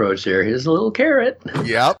stick approach there. Here's a little carrot.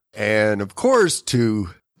 Yep. And, of course, to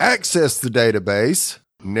access the database,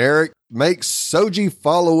 Narek makes Soji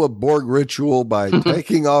follow a Borg ritual by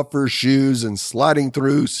taking off her shoes and sliding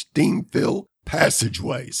through steam-filled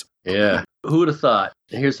passageways. Yeah. Who would have thought?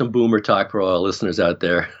 Here's some boomer talk for all our listeners out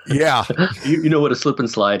there. Yeah. You know what a slip and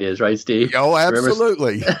slide is, right, Steve? Oh,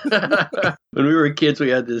 absolutely. When we were kids, we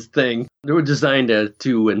had this thing. They were designed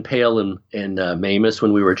to impale and maim us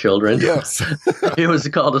when we were children. Yes. It was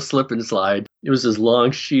called a slip and slide. It was this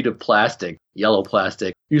long sheet of plastic, yellow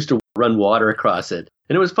plastic. You used to run water across it.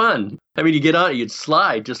 And it was fun. I mean, you get on it, you'd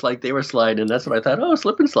slide just like they were sliding. And that's what I thought,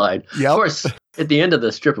 slip and slide. Yep. Of course, at the end of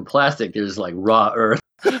the strip of plastic, there's like raw earth.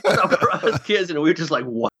 For us kids, and we would just like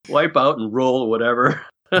wipe out and roll or whatever.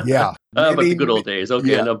 Yeah. But the good old days.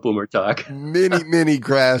 Okay, yeah. Enough boomer talk. Many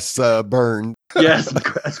grass burned. Yes,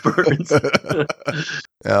 grass burns.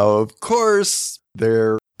 Now, of course,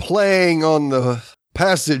 they're playing on the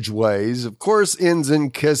passageways. Of course, ends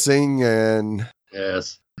in kissing, and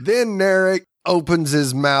yes. Then Narek opens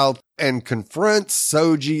his mouth and confronts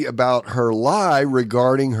Soji about her lie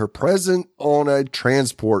regarding her presence on a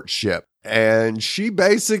transport ship. And she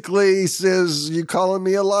basically says, "You calling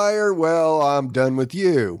me a liar? Well, I'm done with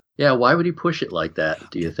you." Yeah, why would he push it like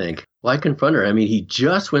that, do you think? Why confront her? I mean, he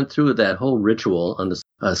just went through that whole ritual on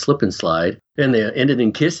the slip and slide, and they ended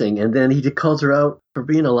in kissing, and then he calls her out for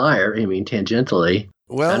being a liar, I mean, tangentially.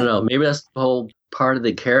 Well, I don't know. Maybe that's the whole part of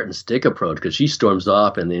the carrot and stick approach, because she storms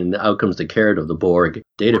off, and then out comes the carrot of the Borg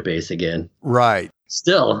database again. Right.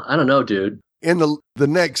 Still, I don't know, dude. In the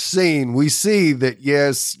next scene, we see that,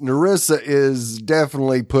 yes, Narissa is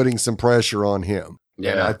definitely putting some pressure on him.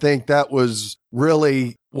 Yeah. And I think that was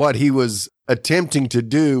really what he was attempting to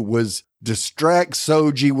do, was distract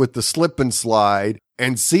Soji with the slip and slide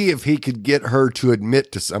and see if he could get her to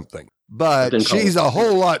admit to something. But she's a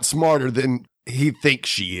whole lot smarter than he thinks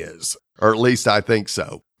she is, or at least I think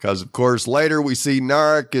so. Because, of course, later we see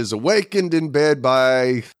Narek is awakened in bed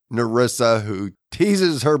by Narissa, who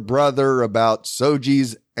teases her brother about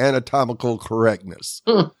Soji's anatomical correctness.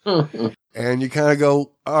 And you kind of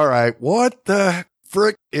go, all right, what the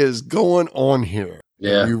frick is going on here?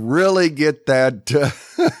 Yeah. You really get that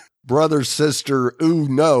brother-sister, ooh,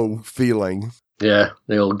 no feeling. Yeah,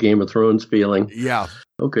 the old Game of Thrones feeling. Yeah.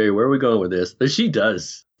 Okay, where are we going with this? But she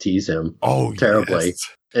does tease him. Oh, terribly. Yes.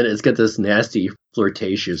 And it's got this nasty,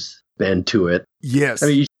 flirtatious bend to it. Yes. I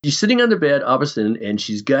mean, she's sitting on the bed opposite, and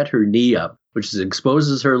she's got her knee up, which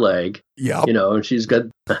exposes her leg. Yep. You know, and she's got,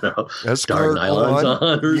 I don't know, dark nylons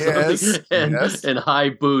on or something, and high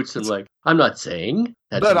boots. And like, I'm not saying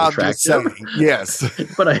that's but I'm attractive. just saying,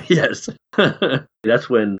 yes. But yes. That's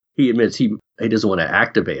when he admits he doesn't want to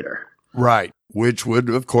activate her. Right. Which would,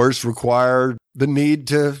 of course, require the need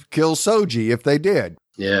to kill Soji if they did.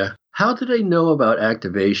 Yeah. How did they know about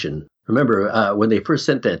activation? Remember, when they first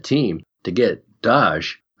sent that team to get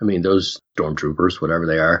Daj, I mean, those stormtroopers, whatever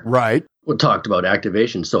they are, right, talked about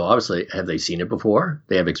activation. So obviously, have they seen it before?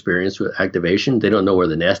 They have experience with activation. They don't know where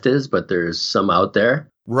the nest is, but there's some out there.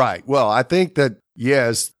 Right. Well, I think that,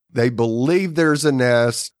 yes, they believe there's a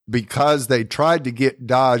nest because they tried to get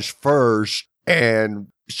Daj first, and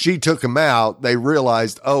she took him out. They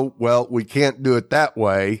realized, oh, well, we can't do it that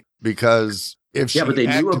way because if she but they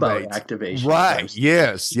knew about activates- activation. Right.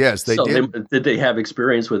 Yes, they did. Did they have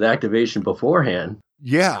experience with activation beforehand?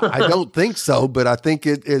 Yeah, I don't think so, but I think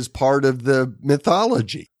it is part of the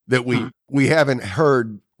mythology that we haven't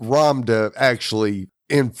heard Ramda actually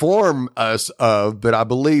inform us of, but I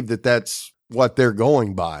believe that that's what they're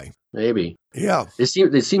going by. Maybe. Yeah. It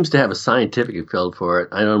seems to have a scientific field for it.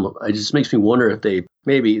 I don't know. It just makes me wonder if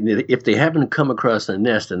they haven't come across a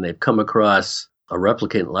nest and they've come across a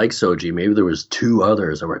replicant like Soji, maybe there was two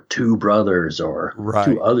others or two brothers or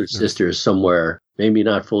two other sisters somewhere, maybe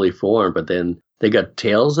not fully formed, but then they got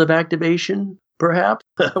tales of activation, perhaps?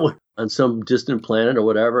 I on some distant planet or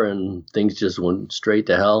whatever, and things just went straight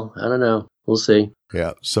to hell. I don't know. We'll see.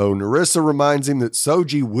 Yeah. So Narissa reminds him that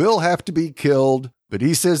Soji will have to be killed, but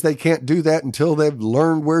he says they can't do that until they've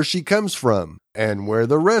learned where she comes from and where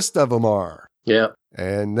the rest of them are. Yeah.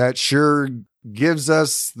 And that sure gives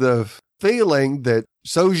us the feeling that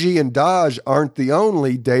Soji and Daj aren't the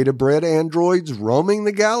only data-bred androids roaming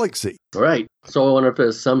the galaxy. Right. So I wonder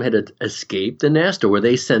if some had escaped the nest, or were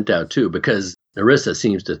they sent out too? Because Narissa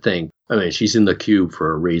seems to think, I mean, she's in the cube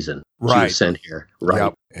for a reason. Right. She was sent here. Right.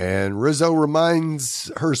 Yep. And Rizzo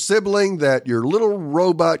reminds her sibling that your little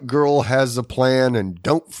robot girl has a plan, and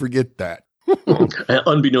don't forget that.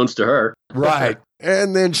 Unbeknownst to her. Right.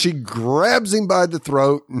 And then she grabs him by the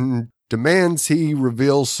throat and demands he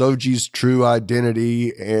reveal Soji's true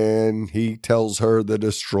identity, and he tells her the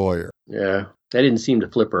destroyer. Yeah. That didn't seem to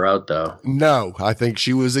flip her out, though. No, I think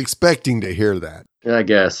she was expecting to hear that. I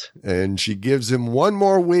guess. And she gives him one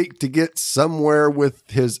more week to get somewhere with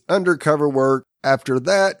his undercover work. After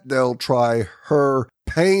that, they'll try her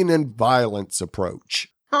pain and violence approach.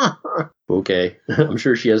 Okay. I'm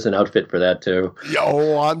sure she has an outfit for that, too.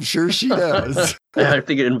 Oh, I'm sure she does. I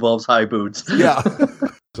think it involves high boots. Yeah.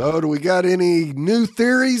 So do we got any new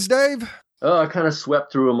theories, Dave? Oh, I kind of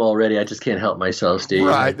swept through them already. I just can't help myself, Steve.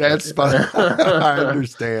 Right, that's fine. I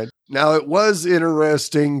understand. Now, it was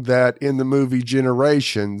interesting that in the movie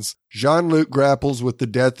Generations, Jean-Luc grapples with the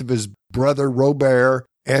death of his brother Robert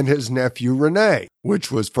and his nephew Rene,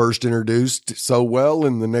 which was first introduced so well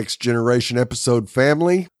in the Next Generation episode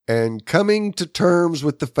Family, and coming to terms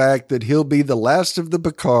with the fact that he'll be the last of the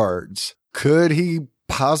Picards. Could he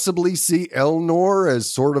possibly see Elnor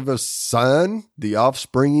as sort of a son, the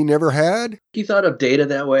offspring he never had? He thought of Data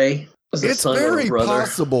that way. As It's very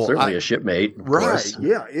possible. Certainly a shipmate. Right. Course.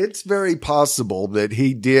 Yeah. It's very possible that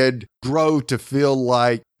he did grow to feel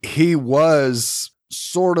like he was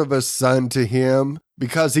sort of a son to him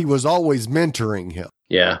because he was always mentoring him.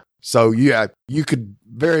 Yeah. So, yeah, you could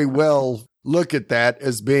very well look at that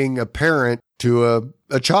as being a parent to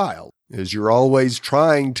a child, as you're always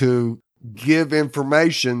trying to give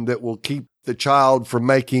information that will keep the child from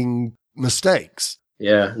making mistakes.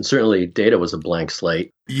 Yeah, and certainly Data was a blank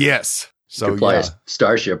slate. Yes. So, he could fly a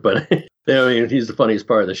starship, but I mean, he's the funniest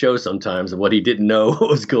part of the show sometimes, of what he didn't know what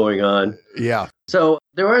was going on. Yeah. So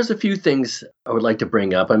there are a few things I would like to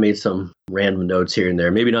bring up. I made some random notes here and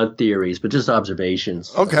there, maybe not theories, but just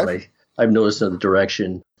observations. Okay. I've noticed in the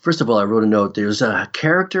direction. First of all, I wrote a note. There's a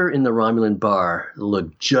character in the Romulan bar that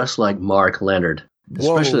looked just like Mark Leonard,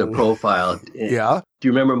 especially the profile. Yeah. Do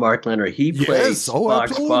you remember Mark Leonard? He played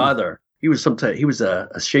Spock's father. He was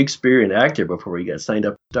a Shakespearean actor before he got signed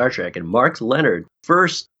up to Star Trek. And Mark Leonard's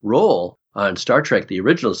first role on Star Trek, the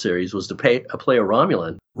original series, was to play a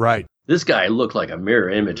Romulan. Right. This guy looked like a mirror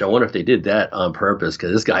image. I wonder if they did that on purpose,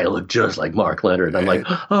 because this guy looked just like Mark Leonard. I'm like,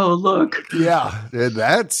 oh, look. Yeah,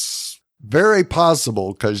 that's very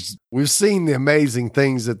possible, because we've seen the amazing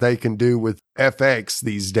things that they can do with FX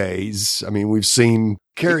these days. I mean, we've seen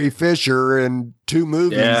Carrie Fisher in 2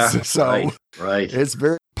 movies. Yeah, so right. It's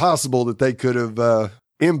very possible that they could have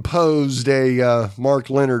imposed a Mark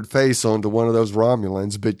Leonard face onto one of those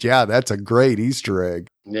Romulans. But yeah, that's a great Easter egg.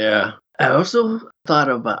 Yeah. I also thought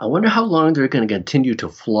about, I wonder how long they're going to continue to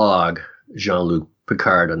flog Jean-Luc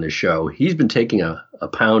Picard on this show. He's been taking a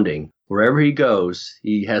pounding. Wherever he goes,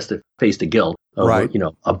 he has to face the guilt of,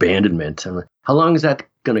 abandonment. And how long is that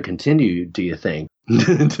going to continue, do you think?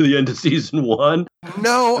 To the end of season 1?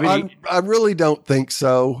 No, I really don't think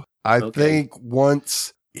so. I think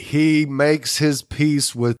once he makes his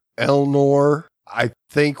peace with Elnor, I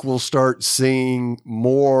think we'll start seeing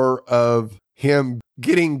more of him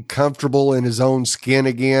getting comfortable in his own skin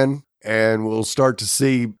again, and we'll start to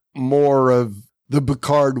see more of the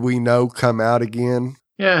Picard we know come out again.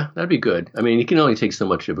 Yeah, that'd be good. I mean, he can only take so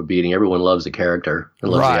much of a beating. Everyone loves the character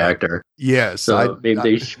and loves the actor. Yes. So maybe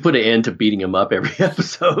they should put an end to beating him up every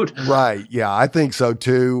episode. Right. Yeah, I think so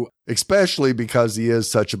too, especially because he is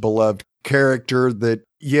such a beloved character that,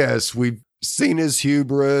 yes, we've seen his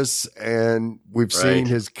hubris and we've seen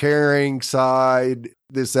his caring side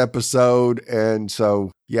this episode. And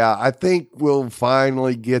so, yeah, I think we'll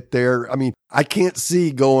finally get there. I mean, I can't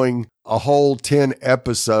see going a whole 10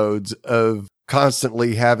 episodes of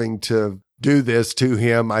constantly having to do this to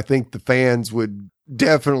him. I think the fans would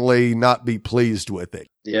definitely not be pleased with it.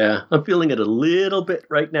 Yeah, I'm feeling it a little bit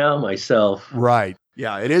right now myself. Right.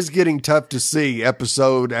 Yeah, it is getting tough to see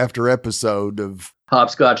episode after episode of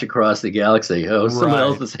hopscotch across the galaxy. Oh, someone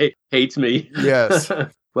else that hates me. Yes.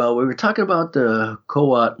 Well, we were talking about the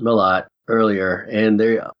Kowat Milat earlier, and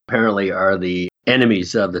they apparently are the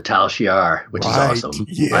enemies of the Tal Shiar, which is awesome.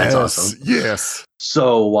 Yes. That's awesome. Yes.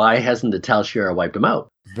 So why hasn't the Tal Shiar wiped them out?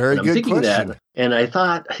 Very I'm good thinking question. that, and I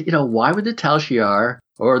thought, why would the Tal Shiar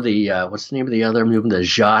or the, what's the name of the other movement, the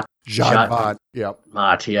Jat Jadbot. Yep.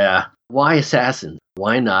 Mott, yeah. Why assassins?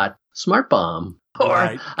 Why not smart bomb? Or,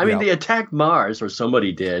 Right, they attacked Mars, or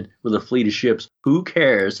somebody did, with a fleet of ships. Who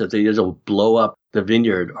cares if they just blow up the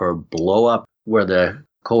vineyard or blow up where the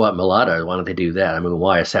Co-op Melata? Why don't they do that? I mean,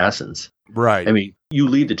 why assassins? Right. I mean, you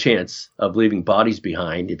leave the chance of leaving bodies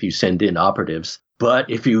behind if you send in operatives. But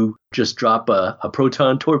if you just drop a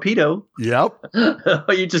proton torpedo, Yep.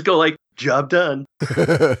 you just go like, job done. It's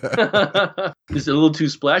a little too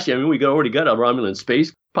splashy. I mean, we already got a Romulan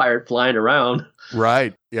space pirate flying around.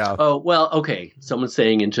 Right. Yeah. Oh, well, okay. Someone's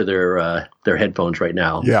saying into their headphones right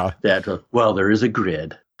now that, there is a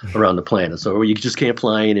grid around the planet. So you just can't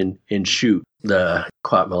fly in and shoot the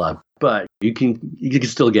Quatmala. But you can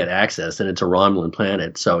still get access, and it's a Romulan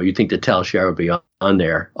planet. So you think the Tal Shiar would be on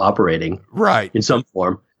there operating in some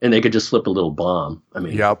form, and they could just slip a little bomb. I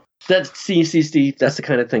mean, Steve, that's the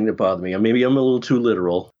kind of thing that bothered me. Maybe I'm a little too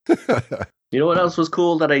literal. You know what else was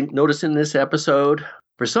cool that I noticed in this episode?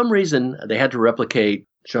 For some reason, they had to replicate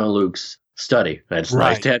Jean-Luc's study. It's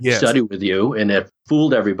nice to have you study with you, and it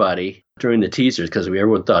fooled everybody during the teasers because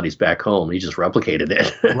everyone thought he's back home. He just replicated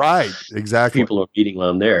it. Right, exactly. People are meeting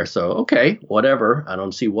on there. So, okay, whatever. I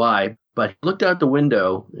don't see why. But he looked out the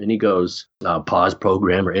window, and he goes, pause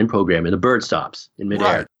program or end program, and the bird stops in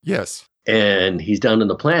midair. Right, yes. And he's down on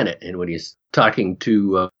the planet. And when he's talking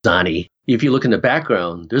to Zani, if you look in the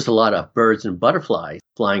background, there's a lot of birds and butterflies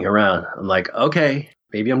flying around. I'm like, okay,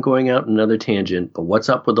 maybe I'm going out on another tangent, but what's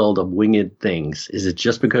up with all the winged things? Is it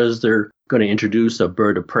just because they're going to introduce a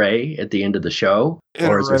bird of prey at the end of the show?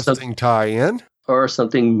 Interesting tie-in. Or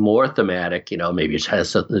something more thematic, maybe it has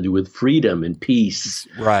something to do with freedom and peace.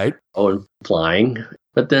 Right. And flying.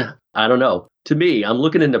 But I don't know. To me, I'm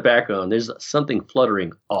looking in the background. There's something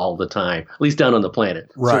fluttering all the time, at least down on the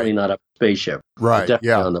planet. Right. Certainly not a spaceship. Right.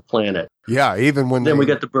 Definitely on the planet. Yeah, even when then we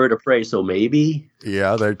got the bird of prey, so maybe.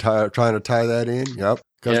 Yeah, they're trying to tie that in. Yep.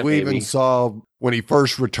 Because we even saw when he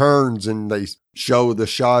first returns and they show the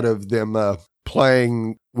shot of them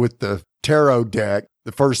playing with the tarot deck,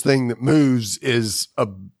 the first thing that moves is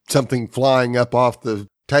something flying up off the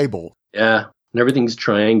table. Yeah, and everything's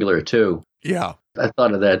triangular too. Yeah. I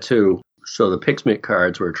thought of that too. So the Pixmit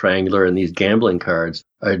cards were triangular and these gambling cards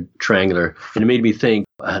are triangular. And it made me think,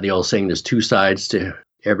 the old saying, there's two sides to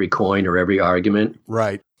every coin or every argument.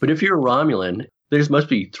 Right. But if you're a Romulan, there must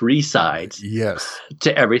be three sides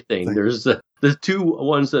to everything. There's the two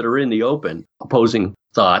ones that are in the open, opposing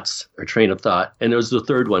thoughts or train of thought. And there's the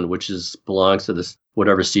third one, which belongs to this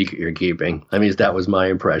whatever secret you're keeping. I mean, that was my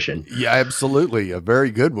impression. Yeah, absolutely. A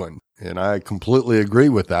very good one. And I completely agree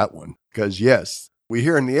with that one. Because, yes, we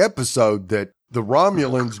hear in the episode that the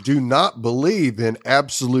Romulans do not believe in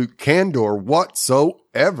absolute candor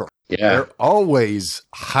whatsoever. Yeah. They're always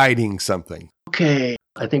hiding something. Okay.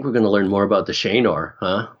 I think we're going to learn more about the Shanor,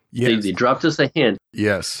 huh? Yes. They dropped us a hint.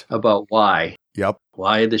 Yes. About why. Yep.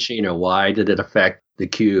 Why the Shanor? Why did it affect the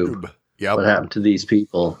cube? Yep. What happened to these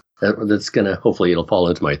people? That's going to, hopefully it'll fall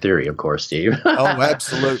into my theory, of course, Steve. Oh,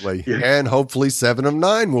 absolutely. And hopefully 7 of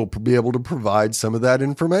 9 will be able to provide some of that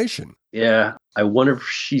information. Yeah. I wonder if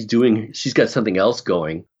she's got something else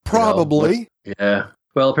going. Probably. Yeah.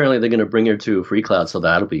 Well, apparently they're going to bring her to Free Cloud, so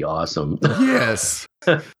that'll be awesome. Yes.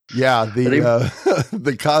 Yeah,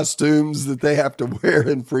 the costumes that they have to wear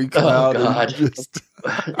in Free Cloud. Oh, God.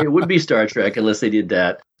 It would be Star Trek unless they did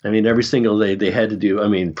that. I mean, every single day they had to do,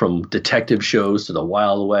 from detective shows to the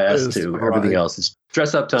Wild West to everything else. It's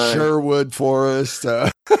dress up time. Sherwood Forest.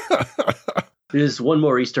 There's one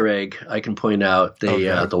more Easter egg I can point out.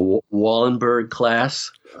 The Wallenberg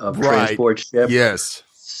class of transport ship. Yes.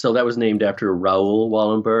 So that was named after Raoul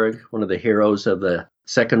Wallenberg, one of the heroes of the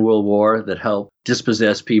Second World War that helped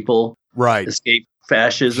dispossess people. Right. Escape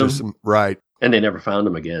fascism. Right. And they never found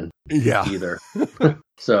him again. Yeah. Either.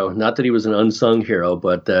 So not that he was an unsung hero,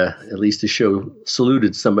 but at least the show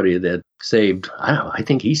saluted somebody that saved, I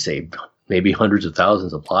think he saved maybe hundreds of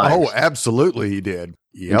thousands of lives. Oh, absolutely he did.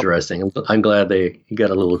 Yep. Interesting. I'm glad he got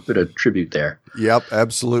a little bit of tribute there. Yep,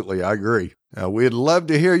 absolutely. I agree. We'd love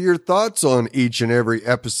to hear your thoughts on each and every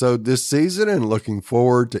episode this season and looking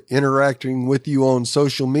forward to interacting with you on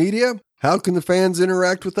social media. How can the fans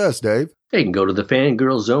interact with us, Dave? They can go to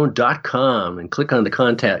thefangirlzone.com and click on the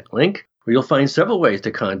contact link, where you'll find several ways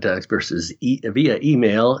to contact versus via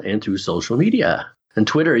email and through social media. On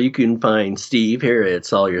Twitter, you can find Steve here at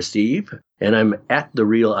Sawyer Steve, and I'm at The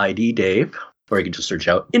Real ID Dave. or you can just search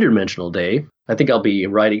out Interdimensional Dave. I think I'll be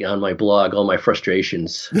writing on my blog all my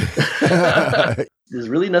frustrations. There's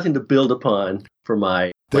really nothing to build upon for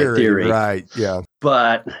my theory. Right, yeah.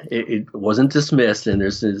 But it wasn't dismissed, and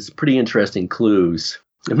there's pretty interesting clues.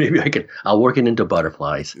 And maybe I'll work it into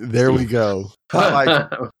butterflies. There we go. I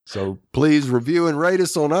like it. So please review and rate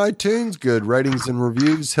us on iTunes. Good ratings and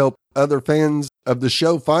reviews help other fans of the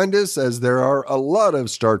show find us, as there are a lot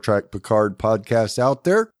of Star Trek Picard podcasts out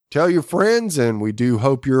there. Tell your friends, and we do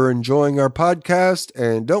hope you're enjoying our podcast.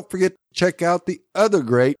 And don't forget to check out the other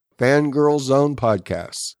great Fangirl Zone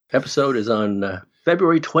podcasts. Episode is on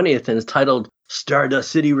February 20th, and it's titled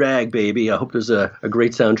Stardust City Rag, baby. I hope there's a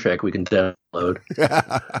great soundtrack we can download.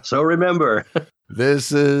 So remember,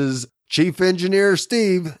 this is Chief Engineer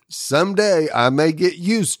Steve. Someday I may get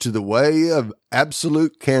used to the way of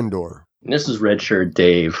absolute candor. And this is Red Shirt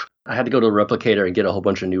Dave. I had to go to the Replicator and get a whole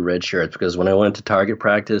bunch of new red shirts, because when I went to target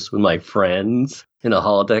practice with my friends in a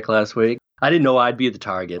holodeck last week, I didn't know I'd be the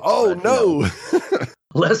target. Oh, but, no.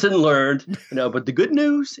 Lesson learned. But the good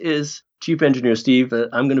news is, Chief Engineer Steve,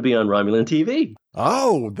 I'm going to be on Romulan TV.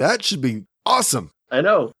 Oh, that should be awesome. I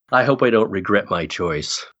know. I hope I don't regret my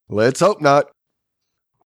choice. Let's hope not.